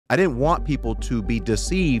I didn't want people to be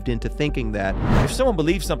deceived into thinking that if someone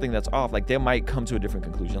believes something that's off, like they might come to a different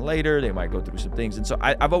conclusion later, they might go through some things. And so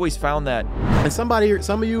I've always found that. And some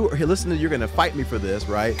of you are listening, you're going to fight me for this,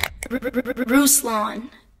 right? Ruslan.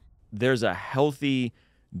 There's a healthy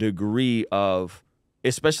degree of,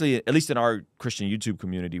 especially at least in our Christian YouTube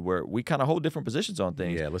community, where we kind of hold different positions on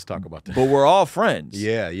things. Yeah, let's talk about that. But we're all friends.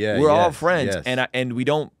 We're all friends. Yes. And we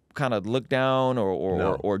don't kind of look down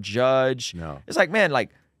or judge. No. It's like, man, like,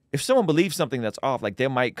 if someone believes something that's off, like they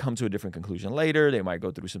might come to a different conclusion later, they might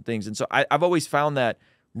go through some things. And so I've always found that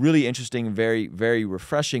really interesting, very, very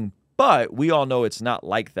refreshing. But we all know it's not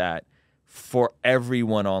like that for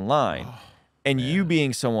everyone online. Oh, and man. You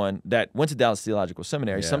being someone that went to Dallas Theological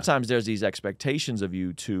Seminary, sometimes there's these expectations of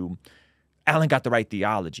you to, Alan got the right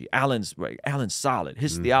theology. Alan's solid.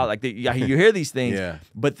 His theology, like you hear these things,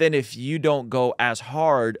 but then if you don't go as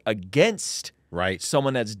hard against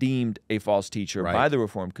someone that's deemed a false teacher by the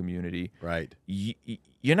Reformed community,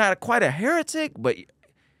 you're not quite a heretic, but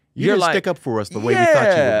you're like, stick up for us the way we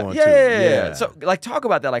thought you were going to. Yeah. So, like, talk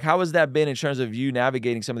about that. Like, how has that been in terms of you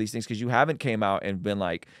navigating some of these things? Because you haven't came out and been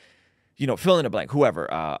like, you know, fill in the blank, whoever,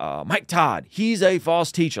 Mike Todd, he's a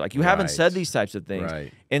false teacher. Like, you haven't said these types of things.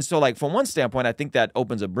 And so, like, from one standpoint, I think that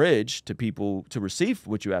opens a bridge to people to receive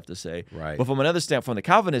what you have to say. But from another standpoint, from the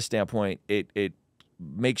Calvinist standpoint, it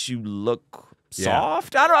makes you look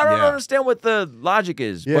soft. I don't understand what the logic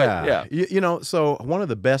is. But you know, so one of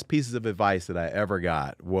the best pieces of advice that I ever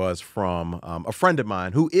got was from a friend of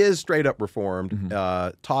mine who is straight up Reformed,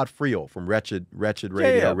 Todd Friel from Wretched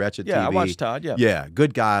Radio, Wretched TV. Yeah, I watched Todd. Yeah,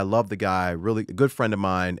 good guy. I love the guy. Really good friend of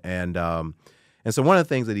mine. And so one of the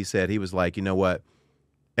things that he said, he was like, you know what?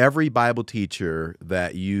 Every Bible teacher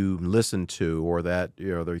that you listen to, or that,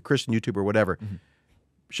 you know, the Christian YouTuber or whatever,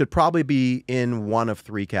 should probably be in one of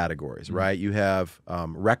three categories, right? You have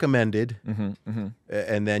recommended,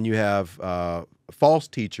 and then you have false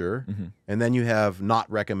teacher, and then you have not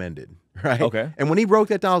recommended, right? Okay. And when he broke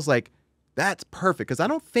that down, I was like, that's perfect, because I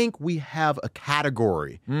don't think we have a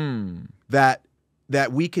category that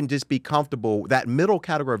we can just be comfortable, that middle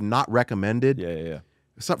category of not recommended.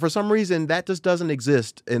 So for some reason, that just doesn't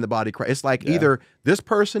exist in the body of Christ. It's like either this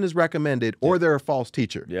person is recommended or they're a false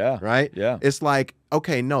teacher. Right? It's like,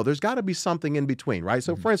 okay, no, there's got to be something in between, right?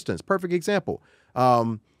 So for instance, perfect example,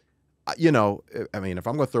 you know, I mean, if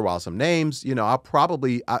I'm going to throw out some names, you know, I'll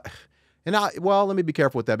probably, well, let me be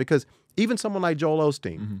careful with that, because even someone like Joel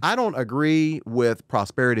Osteen, I don't agree with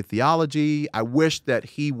prosperity theology. I wish that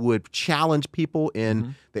he would challenge people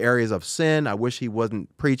in the areas of sin. I wish he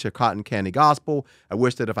wouldn't preach a cotton candy gospel. I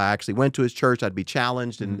wish that if I actually went to his church, I'd be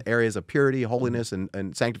challenged in areas of purity, holiness, and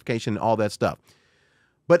sanctification, and all that stuff.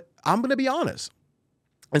 But I'm going to be honest.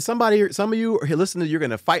 And some of you are listening, you're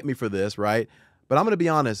going to fight me for this, right? But I'm going to be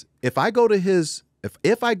honest. If I go to his,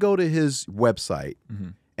 if I go to his website,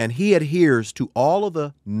 and he adheres to all of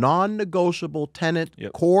the non-negotiable tenet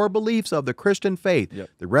core beliefs of the Christian faith,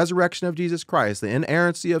 the resurrection of Jesus Christ, the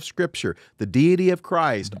inerrancy of Scripture, the deity of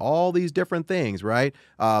Christ, all these different things, right?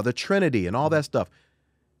 The Trinity and all that stuff.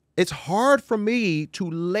 It's hard for me to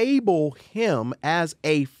label him as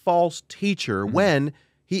a false teacher when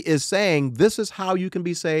he is saying this is how you can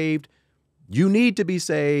be saved, you need to be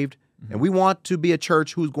saved, and we want to be a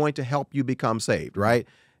church who's going to help you become saved, right?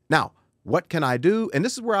 Now, what can I do? And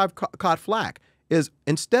this is where I've caught flack, is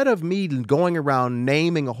instead of me going around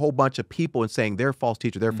naming a whole bunch of people and saying they're false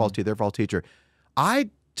teacher, they're false teacher, they're false teacher,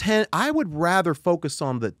 I would rather focus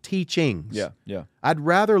on the teachings. I'd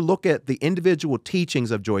rather look at the individual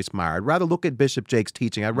teachings of Joyce Meyer. I'd rather look at Bishop Jake's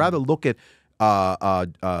teaching. I'd rather look at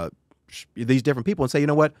these different people and say, you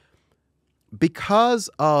know what? Because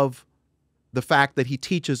of the fact that he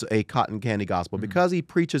teaches a cotton candy gospel, because he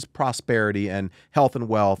preaches prosperity and health and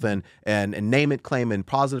wealth and name it, claim and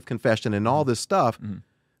positive confession and all this stuff,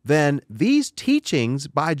 then these teachings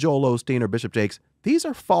by Joel Osteen or Bishop Jakes, these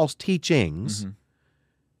are false teachings.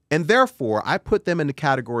 And therefore, I put them in the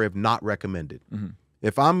category of not recommended.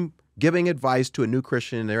 If I'm giving advice to a new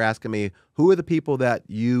Christian and they're asking me, who are the people that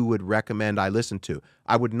you would recommend I listen to?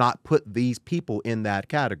 I would not put these people in that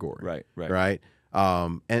category. Right?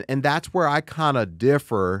 And that's where I kind of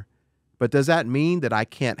differ. But does that mean that I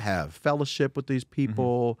can't have fellowship with these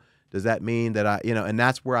people? Does that mean that and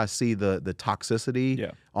that's where I see the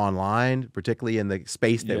toxicity online, particularly in the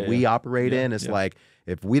space that we operate in. It's like,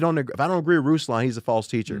 if I don't agree with Ruslan, he's a false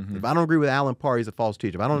teacher. If I don't agree with Alan Parr, he's a false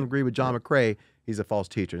teacher. If I don't agree with John McCrae, he's a false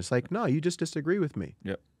teacher. It's like, no, you just disagree with me.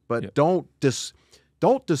 But don't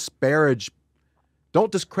disparage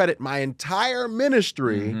don't discredit my entire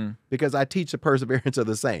ministry because I teach the perseverance of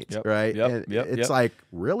the saints, right? It's like,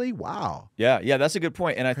 really? Wow. Yeah, that's a good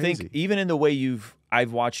point. And I Crazy. think even in the way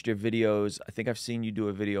I've watched your videos, I think I've seen you do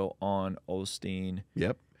a video on Osteen.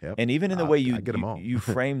 Yep. And even in the way you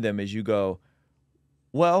frame them as you go,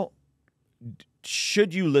 well,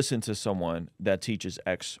 should you listen to someone that teaches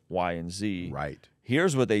X, Y, and Z? Right.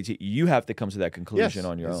 Here's what they teach. You have to come to that conclusion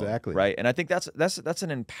on your own, right? And I think that's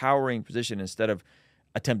an empowering position instead of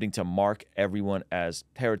attempting to mark everyone as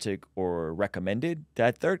heretic or recommended.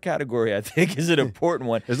 That third category, I think, is an important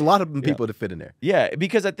one. There's a lot of people to fit in there. Yeah,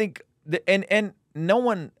 because I think and no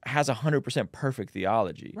one has 100% perfect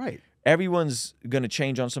theology. Right. Everyone's going to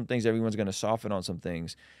change on some things. Everyone's going to soften on some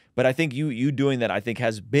things. But I think you doing that, I think,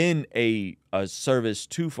 has been a service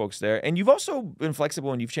to folks there. And you've also been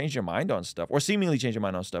flexible and you've changed your mind on stuff, or seemingly changed your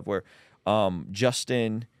mind on stuff, where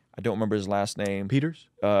Justin, I don't remember his last name. Peters?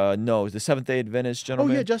 No, the Seventh-day Adventist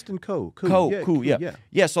gentleman. Oh, yeah, Justin Coe. Cool,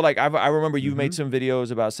 yeah. So, like, I remember you made some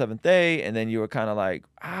videos about Seventh Day, and then you were kind of like,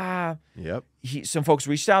 Yep. Some folks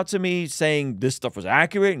reached out to me saying this stuff was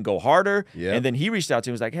accurate and go harder. Yep. And then he reached out to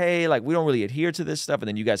me and was like, hey, like, we don't really adhere to this stuff. And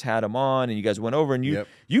then you guys had him on and you guys went over and you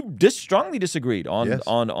strongly disagreed on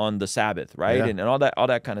the Sabbath, right? Yeah. And all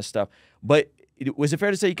that kind of stuff. But was it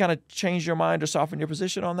fair to say you kind of changed your mind or softened your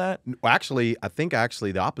position on that? Well, actually, I think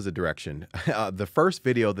the opposite direction. The first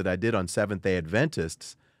video that I did on Seventh-day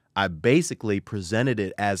Adventists, I basically presented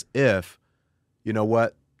it as if, you know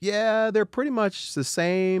what? Yeah, they're pretty much the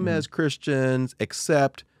same as Christians,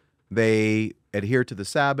 except they adhere to the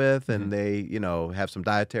Sabbath and they, you know, have some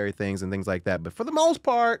dietary things and things like that. But for the most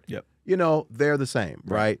part, you know, they're the same,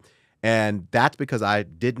 right? And that's because I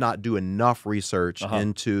did not do enough research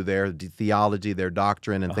into their theology, their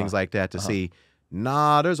doctrine, and things like that to see,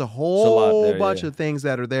 there's a whole bunch of things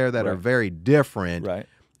that are there that are very different. Right.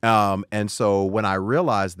 And so when I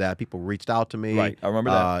realized that, people reached out to me. Right, I remember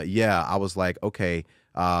that. Yeah, I was like, okay,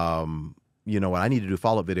 you know what, I need to do a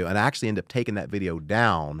follow-up video. And I actually ended up taking that video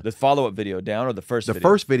down. The follow-up video down, or the first video? The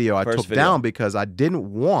first video I took down because I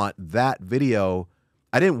didn't want that video.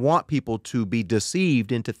 I didn't want people to be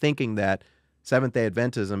deceived into thinking that Seventh-day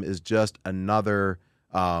Adventism is just another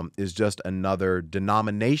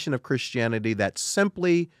denomination of Christianity that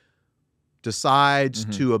simply decides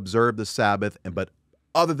to observe the Sabbath, but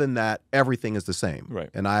other than that, everything is the same. Right.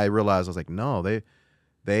 And I realized, I was like, no,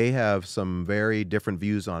 they have some very different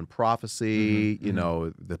views on prophecy, you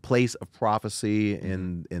know, the place of prophecy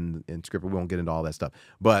in Scripture. We won't get into all that stuff.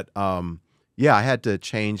 But yeah, I had to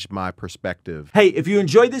change my perspective. Hey, if you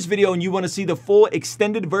enjoyed this video and you want to see the full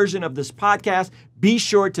extended version of this podcast, be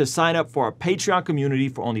sure to sign up for our Patreon community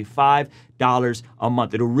for only $5 a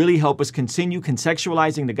month. It'll really help us continue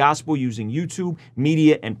contextualizing the gospel using YouTube,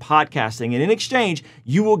 media, and podcasting. And in exchange,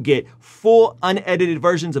 you will get full unedited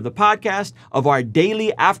versions of the podcast, of our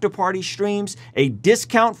daily after party streams, a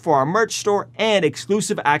discount for our merch store, and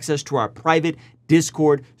exclusive access to our private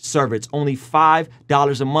Discord server. It's only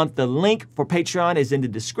 $5 a month. The link for Patreon is in the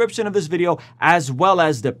description of this video, as well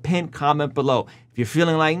as the pinned comment below. If you're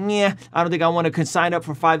feeling like, yeah, I don't think I want to sign up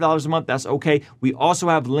for $5 a month, that's okay. We also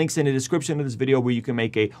have links in the description of this video where you can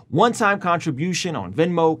make a one-time contribution on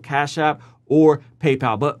Venmo, Cash App, or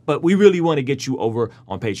PayPal. But we really want to get you over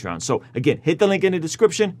on Patreon. So again, hit the link in the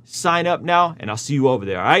description, sign up now, and I'll see you over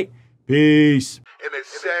there, all right? Peace. And it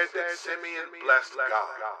said that Simeon blessed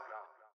God.